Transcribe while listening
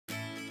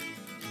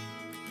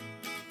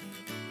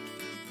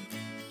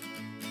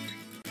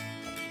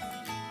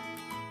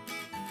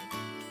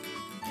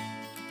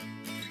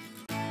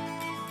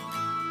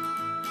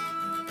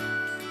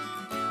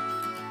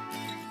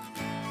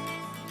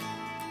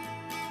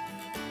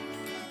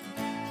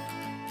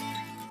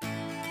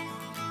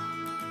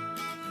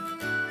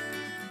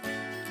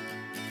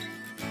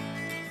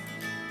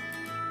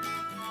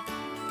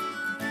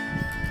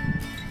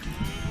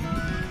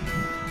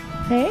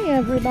Hey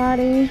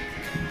everybody,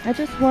 I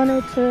just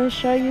wanted to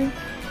show you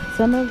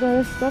some of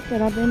the stuff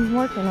that I've been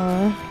working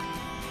on.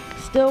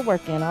 Still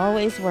working,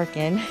 always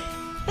working.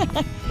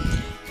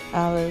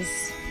 I was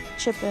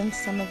chipping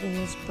some of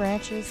these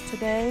branches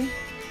today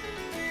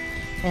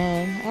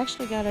and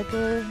actually got a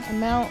good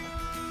amount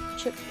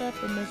chipped up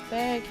in this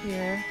bag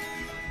here.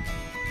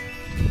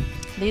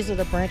 These are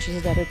the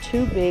branches that are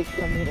too big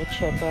for me to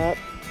chip up.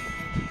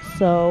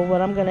 So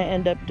what I'm going to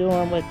end up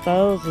doing with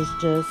those is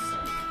just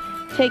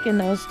taking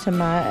those to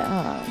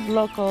my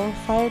local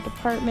fire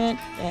department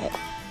that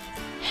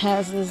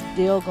has this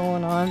deal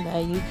going on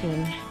that you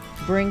can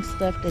bring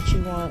stuff that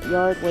you want,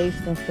 yard waste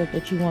and stuff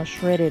that you want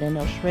shredded, and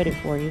they'll shred it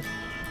for you.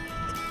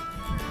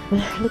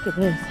 Look at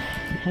this.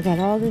 I got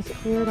all this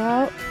cleared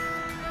out.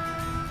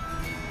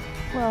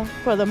 Well,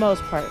 for the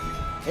most part,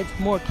 it's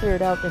more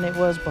cleared out than it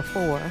was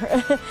before.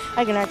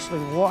 I can actually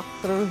walk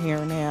through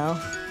here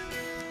now.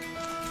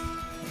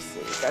 Let's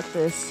see, got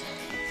this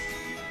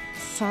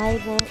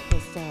sidewalk,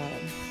 this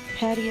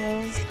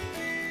patio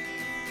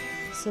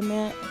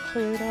cement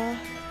cleared off.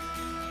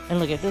 And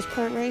look at this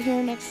part right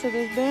here next to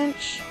this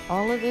bench.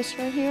 All of this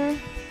right here.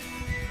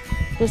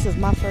 This is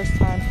my first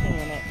time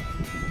seeing it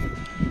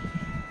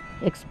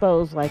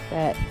exposed like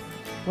that.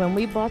 When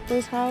we bought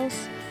this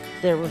house,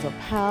 there was a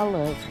pile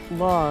of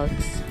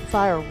logs,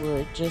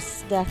 firewood, just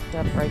stacked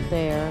up right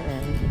there.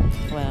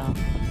 And well,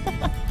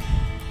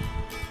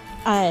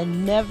 I had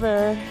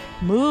never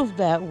moved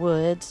that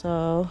wood,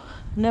 so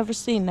never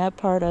seen that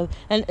part of,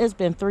 and it's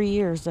been 3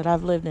 years that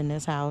I've lived in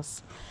this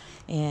house,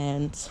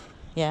 and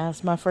yeah,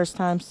 it's my first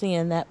time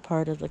seeing that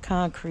part of the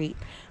concrete.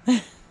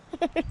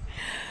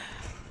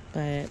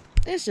 But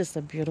it's just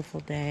a beautiful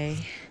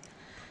day.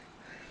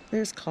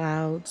 There's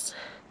clouds.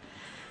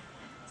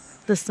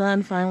 The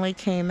sun finally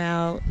came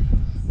out.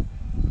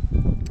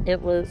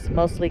 It was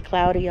mostly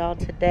cloudy all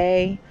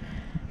today.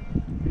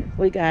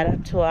 We got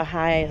up to a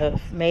high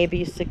of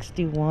maybe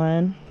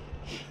 61.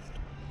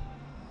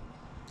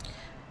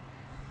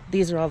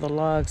 These are all the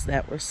logs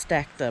that were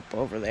stacked up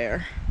over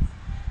there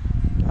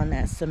on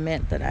that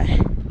cement that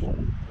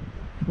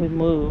we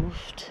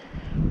moved.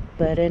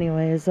 But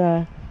anyways,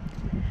 well,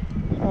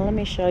 let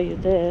me show you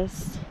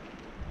this.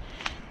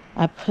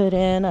 I put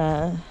in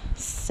a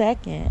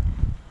second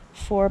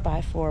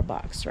 4x4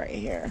 box right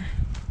here.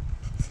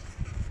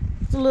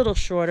 It's a little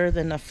shorter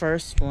than the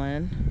first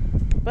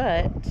one,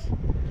 but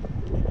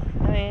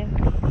I mean,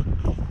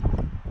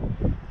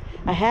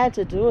 I had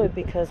to do it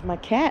because my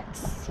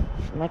cats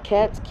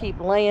keep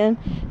laying.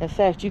 In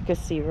fact, you can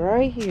see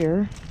right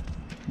here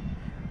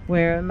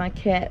where my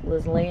cat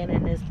was laying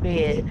in this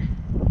bed,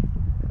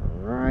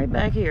 right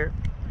back here,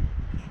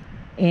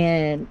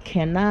 and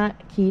cannot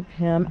keep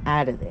him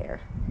out of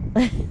there.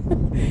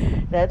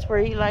 That's where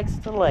he likes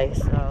to lay.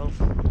 So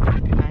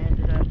I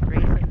ended up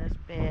raising this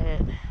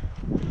bed,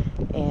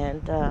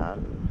 and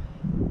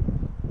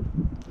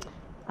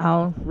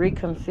I'll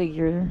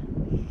reconfigure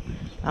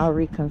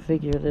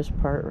this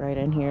part right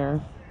in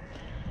here.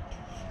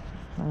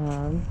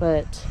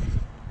 But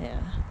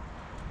yeah,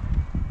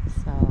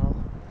 so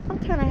I'm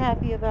kind of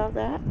happy about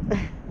that.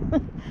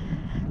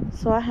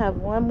 So I have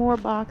one more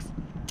box,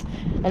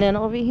 and then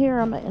over here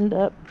I'm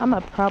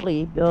gonna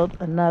probably build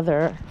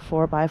another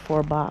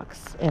 4x4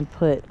 box and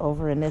put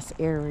over in this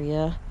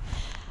area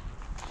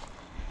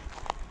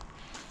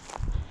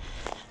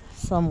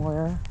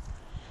somewhere.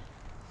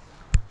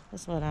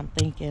 That's what I'm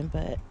thinking,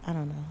 but I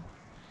don't know.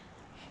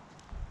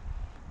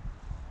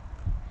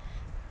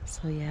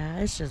 So yeah,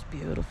 it's just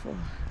beautiful.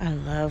 I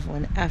love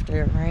when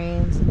after it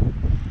rains and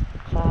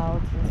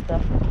clouds and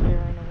stuff are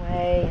clearing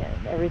away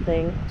and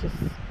everything just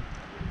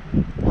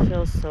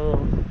feels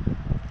so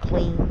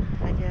clean,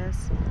 I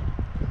guess.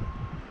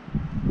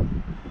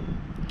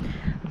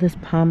 This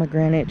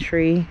pomegranate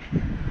tree,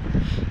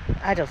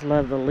 I just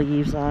love the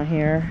leaves on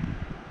here.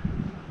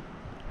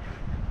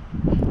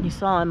 You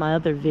saw in my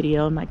other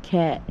video my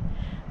cat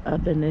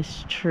up in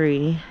this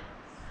tree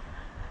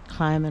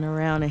climbing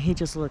around, and he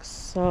just looks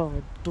so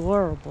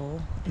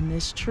adorable in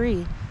this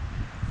tree.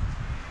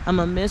 I'm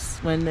gonna miss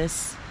when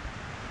this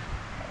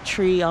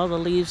tree, all the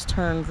leaves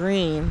turn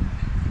green.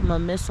 I'm gonna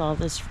miss all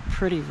this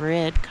pretty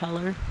red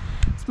color.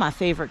 It's my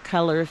favorite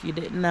color, if you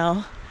didn't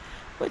know,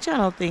 which I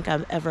don't think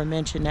I've ever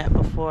mentioned that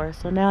before,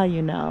 so now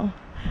you know.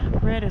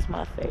 Red is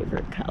my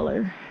favorite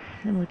color.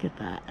 And look at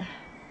that,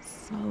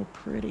 so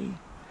pretty.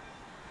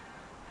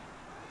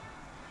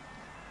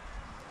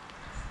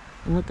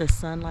 And with the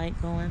sunlight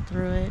going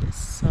through it, it's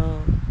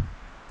so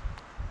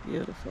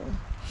beautiful.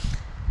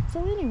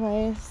 So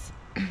anyways,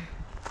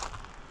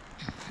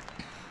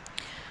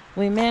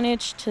 we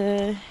managed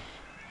to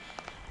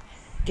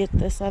get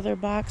this other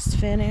box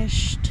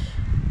finished.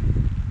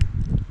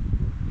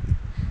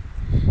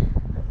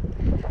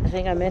 I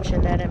think I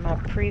mentioned that in my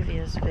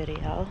previous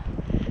video.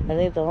 I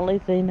think the only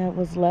thing that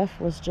was left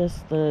was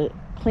just the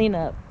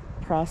cleanup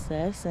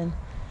process, and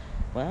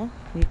well,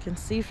 you can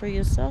see for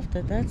yourself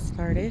that that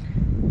started,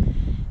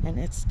 and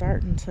it's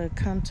starting to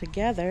come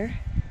together.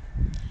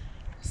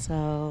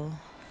 So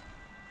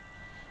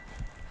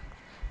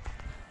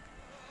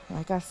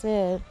like I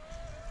said,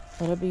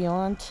 it'll be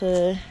on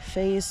to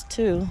phase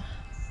 2,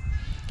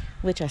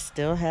 which I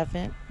still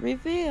haven't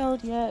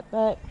revealed yet,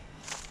 but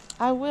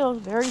I will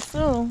very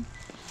soon.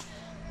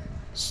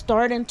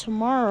 Starting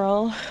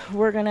tomorrow,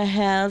 we're gonna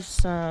have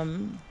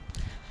some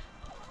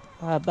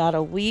about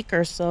a week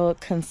or so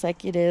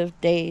consecutive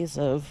days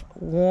of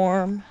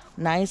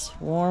nice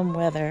warm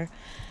weather.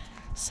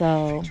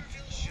 So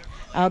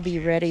I'll be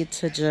ready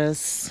to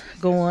just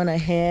go on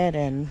ahead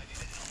and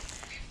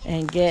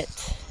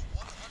get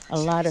a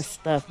lot of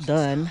stuff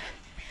done.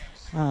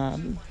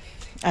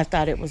 I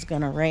thought it was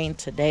gonna rain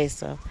today,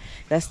 so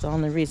that's the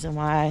only reason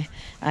why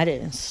I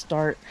didn't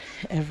start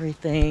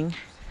everything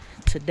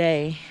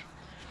today.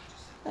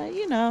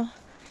 You know,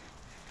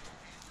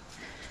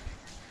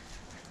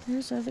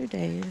 there's other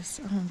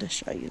days. I wanted to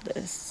show you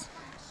this.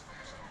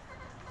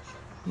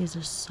 These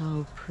are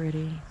so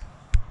pretty.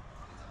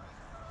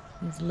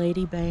 These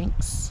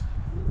ladybanks.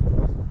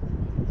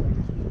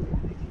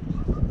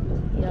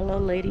 Yellow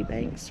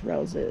ladybanks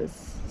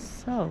roses.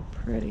 So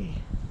pretty.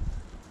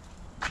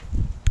 Look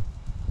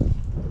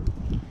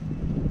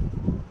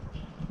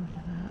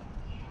at that.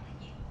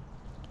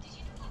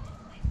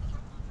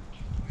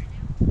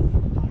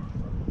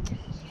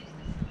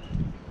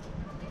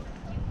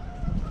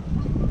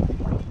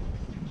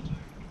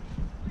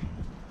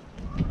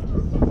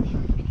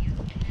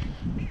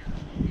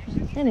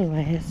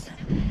 Anyways,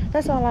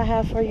 that's all I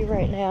have for you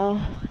right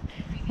now.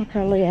 I'll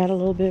probably add a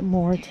little bit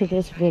more to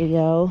this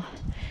video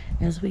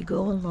as we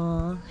go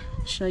along.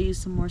 Show you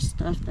some more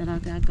stuff that I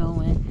got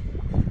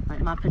going. Like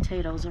my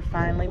potatoes are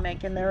finally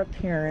making their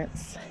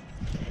appearance.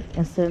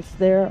 And since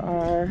there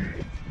are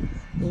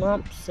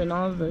lumps and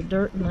all the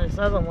dirt in those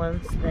other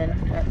ones,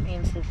 then that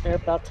means that they're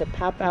about to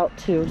pop out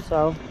too.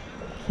 So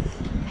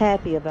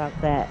happy about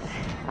that.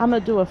 I'm gonna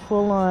do a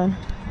full-on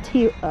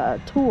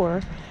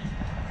tour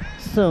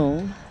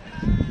soon.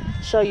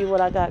 Show you what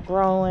I got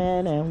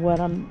growing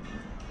and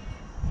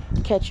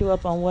catch you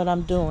up on what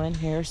I'm doing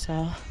here.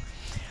 So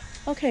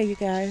okay, you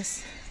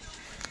guys.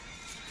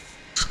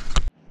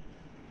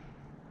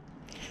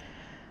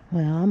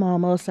 Well, I'm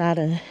almost out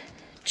of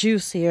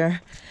juice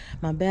here.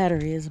 My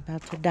battery is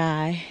about to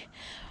die.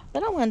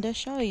 But I wanted to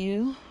show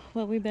you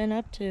what we've been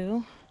up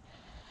to.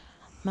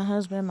 My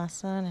husband, my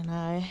son, and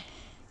I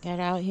got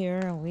out here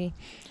and we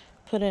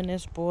put in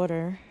this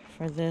border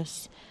for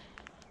this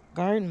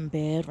garden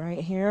bed right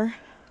here.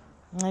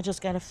 I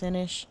just got to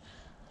finish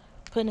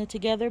putting it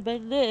together.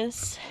 But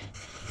this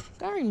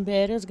garden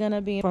bed is going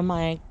to be for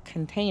my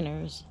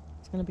containers.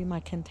 It's going to be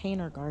my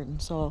container garden.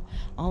 So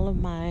all of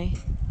my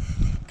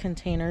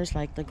containers,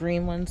 like the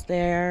green ones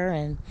there,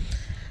 and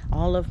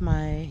all of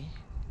my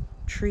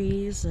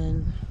trees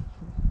and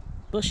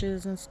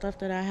bushes and stuff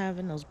that I have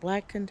in those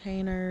black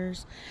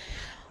containers,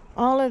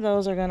 all of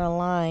those are going to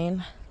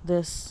line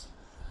this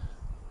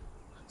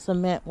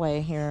cement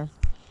way here.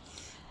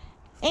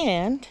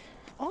 And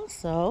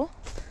also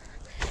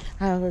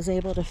I was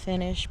able to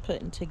finish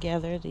putting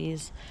together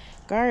these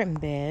garden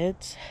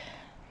beds,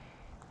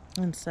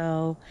 and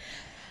so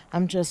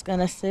I'm just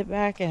gonna sit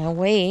back and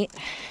wait.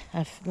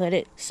 I've let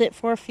it sit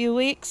for a few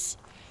weeks.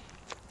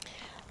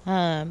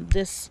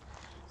 This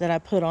that I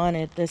put on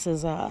it, this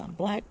is a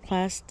black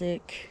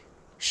plastic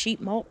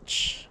sheet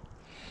mulch.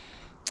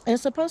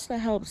 It's supposed to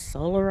help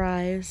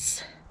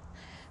solarize.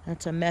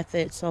 That's a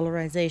method,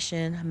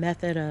 solarization, a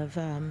method of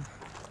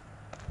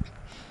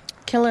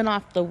killing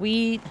off the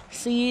weed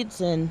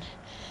seeds and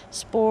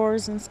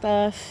spores and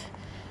stuff,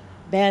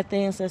 bad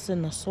things that's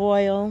in the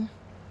soil.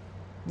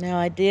 Now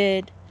I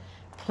did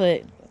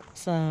put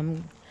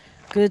some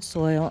good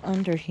soil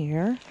under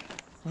here,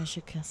 as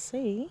you can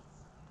see.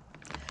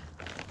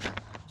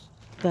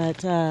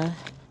 But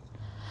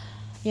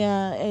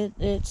yeah,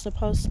 it's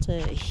supposed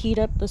to heat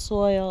up the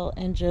soil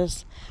and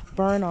just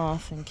burn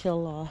off and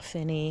kill off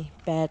any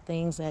bad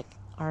things that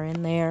are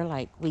in there,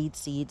 like weed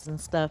seeds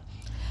and stuff.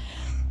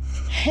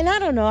 And I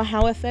don't know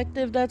how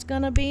effective that's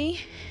going to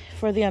be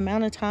for the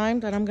amount of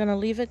time that I'm going to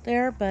leave it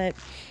there. But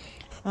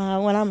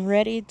when I'm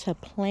ready to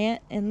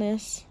plant in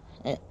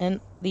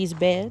these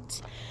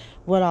beds,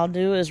 what I'll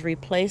do is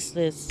replace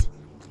this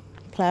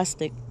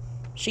plastic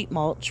sheet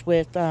mulch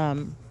with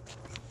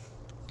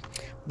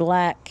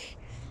black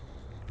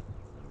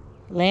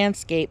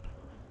landscape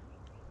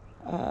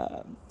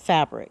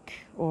fabric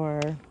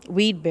or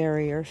weed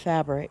barrier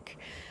fabric.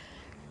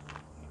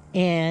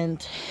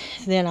 And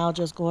then I'll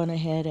just go on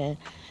ahead and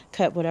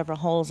cut whatever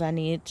holes I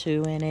need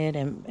to in it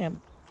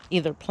and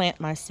either plant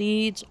my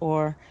seeds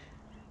or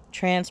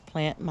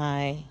transplant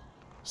my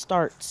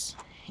starts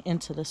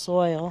into the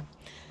soil.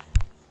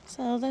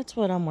 So that's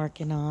what I'm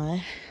working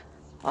on.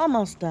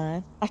 Almost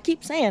done. I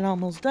keep saying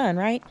almost done,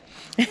 right?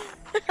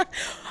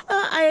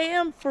 I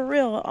am for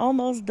real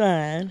almost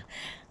done.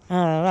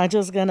 I'm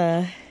just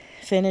gonna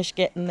finish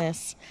getting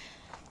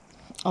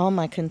all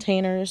my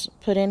containers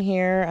put in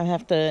here. I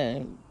have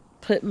to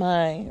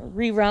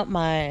reroute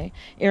my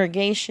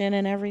irrigation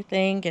and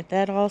everything, get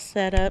that all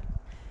set up,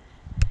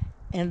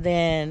 and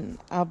then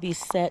I'll be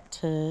set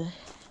to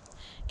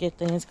get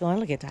things going.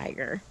 Look at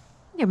Tiger.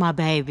 Look at my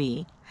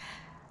baby.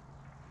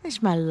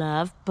 There's my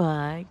love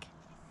bug.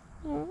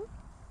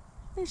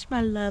 There's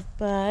my love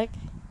bug.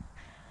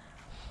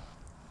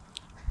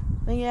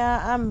 But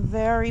yeah, I'm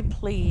very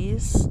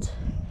pleased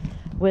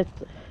with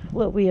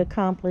what we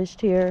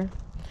accomplished here.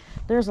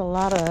 There's a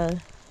lot of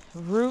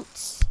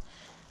roots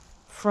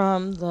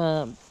from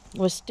the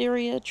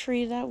wisteria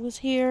tree that was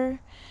here.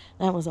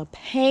 That was a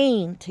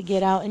pain to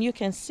get out, and you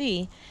can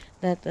see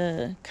that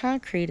the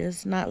concrete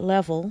is not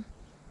level.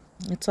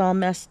 It's all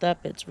messed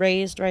up. It's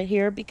raised right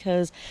here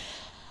because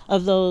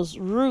of those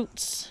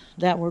roots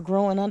that were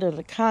growing under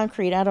the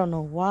concrete. I don't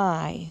know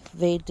why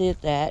they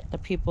did that, the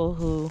people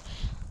who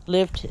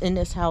lived in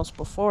this house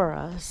before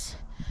us.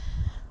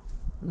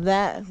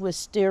 That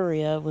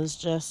wisteria was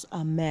just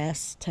a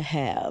mess to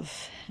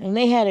have. And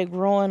they had it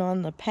growing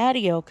on the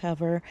patio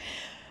cover,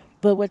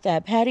 but with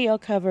that patio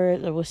cover,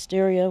 the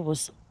wisteria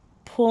was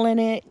pulling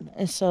it,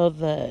 and so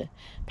the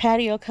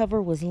patio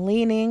cover was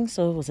leaning,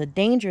 so it was a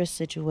dangerous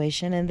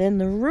situation. And then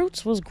the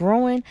roots was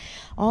growing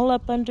all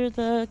up under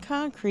the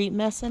concrete,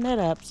 messing it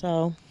up.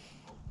 So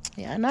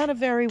yeah, not a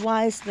very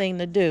wise thing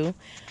to do,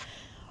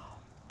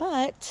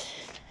 but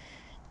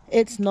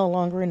it's no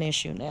longer an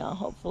issue now.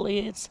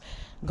 Hopefully it's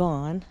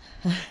gone.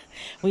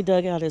 We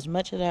dug out as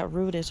much of that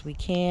root as we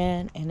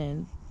can, and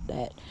then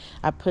that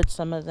I put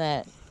some of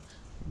that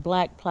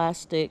black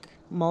plastic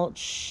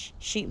mulch,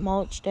 sheet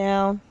mulch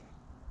down,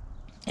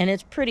 and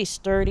it's pretty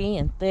sturdy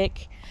and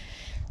thick,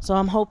 so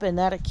I'm hoping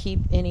that'll keep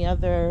any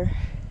other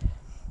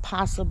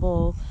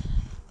possible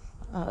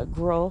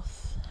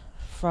growth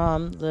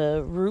from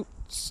the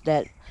roots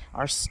that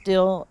are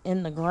still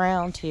in the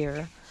ground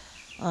here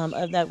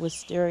of that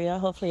wisteria.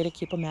 Hopefully it'll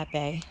keep them at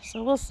bay,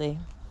 so we'll see.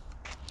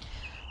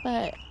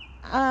 But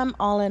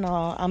all in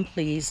all, I'm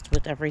pleased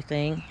with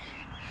everything,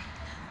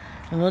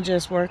 and we'll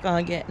just work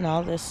on getting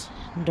all this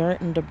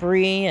dirt and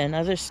debris and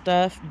other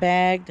stuff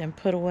bagged and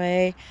put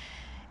away.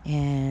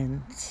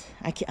 And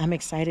I'm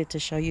excited to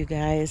show you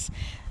guys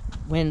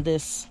when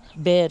this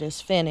bed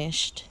is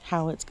finished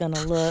how it's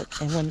gonna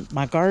look, and when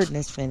my garden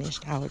is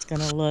finished how it's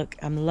gonna look.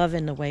 I'm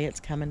loving the way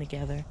it's coming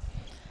together.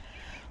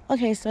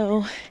 Okay,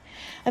 so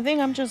I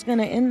think I'm just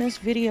gonna end this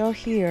video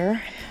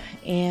here.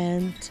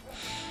 And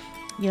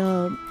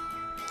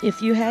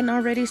if you hadn't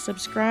already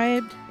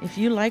subscribed, if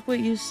you like what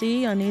you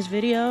see on these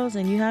videos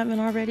and you haven't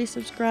already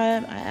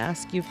subscribed, I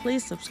ask you,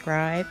 please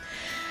subscribe.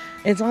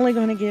 It's only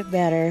going to get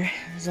better.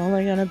 There's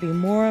only going to be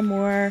more and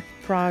more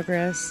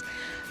progress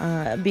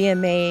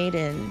being made,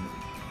 and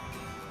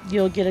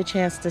you'll get a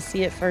chance to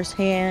see it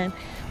firsthand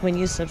when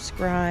you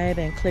subscribe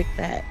and click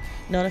that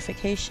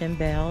notification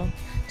bell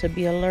to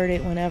be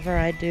alerted whenever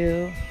I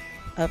do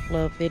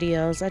upload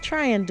videos. I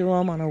try and do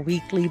them on a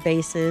weekly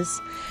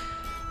basis,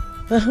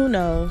 but who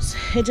knows?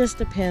 It just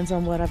depends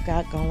on what I've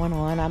got going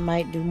on. I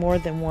might do more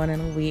than one in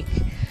a week,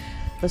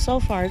 but so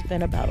far it's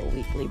been about a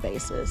weekly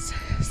basis.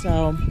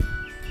 So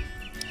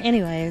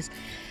anyways,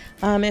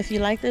 if you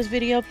like this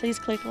video, please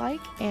click like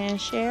and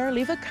share.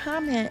 Leave a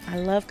comment. I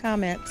love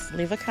comments.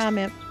 Leave a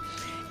comment,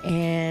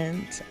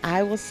 and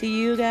I will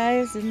see you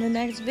guys in the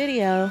next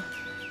video.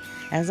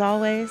 As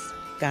always,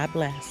 God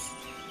bless.